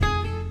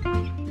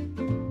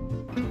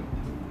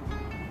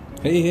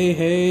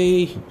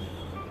Hey,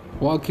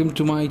 welcome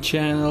to my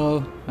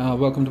channel,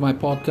 welcome to my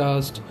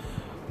podcast.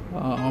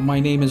 My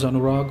name is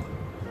Anurag,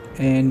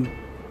 and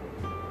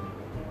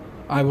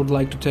I would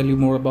like to tell you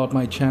more about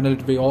my channel.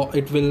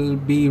 It will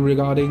be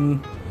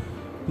regarding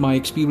my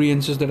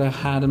experiences that I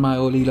had in my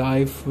early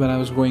life when I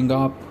was growing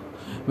up,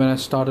 when I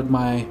started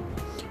my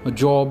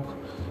job,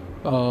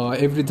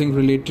 everything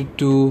related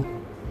to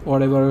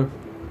whatever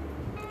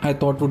I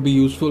thought would be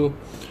useful,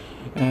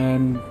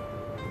 and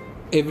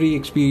every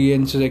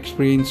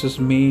experiences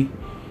may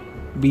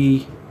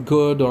be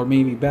good or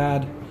maybe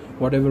bad,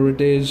 whatever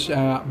it is,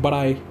 but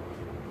I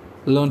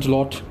learned a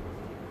lot,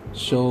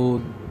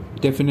 so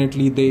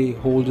definitely they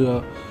hold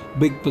a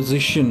big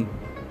position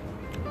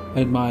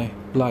in my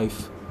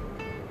life.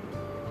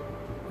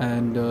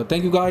 And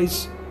thank you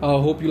guys.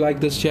 Hope you like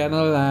this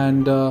channel,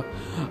 and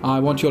I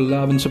want your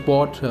love and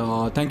support.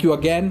 Thank you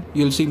again.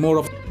 You'll see more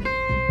of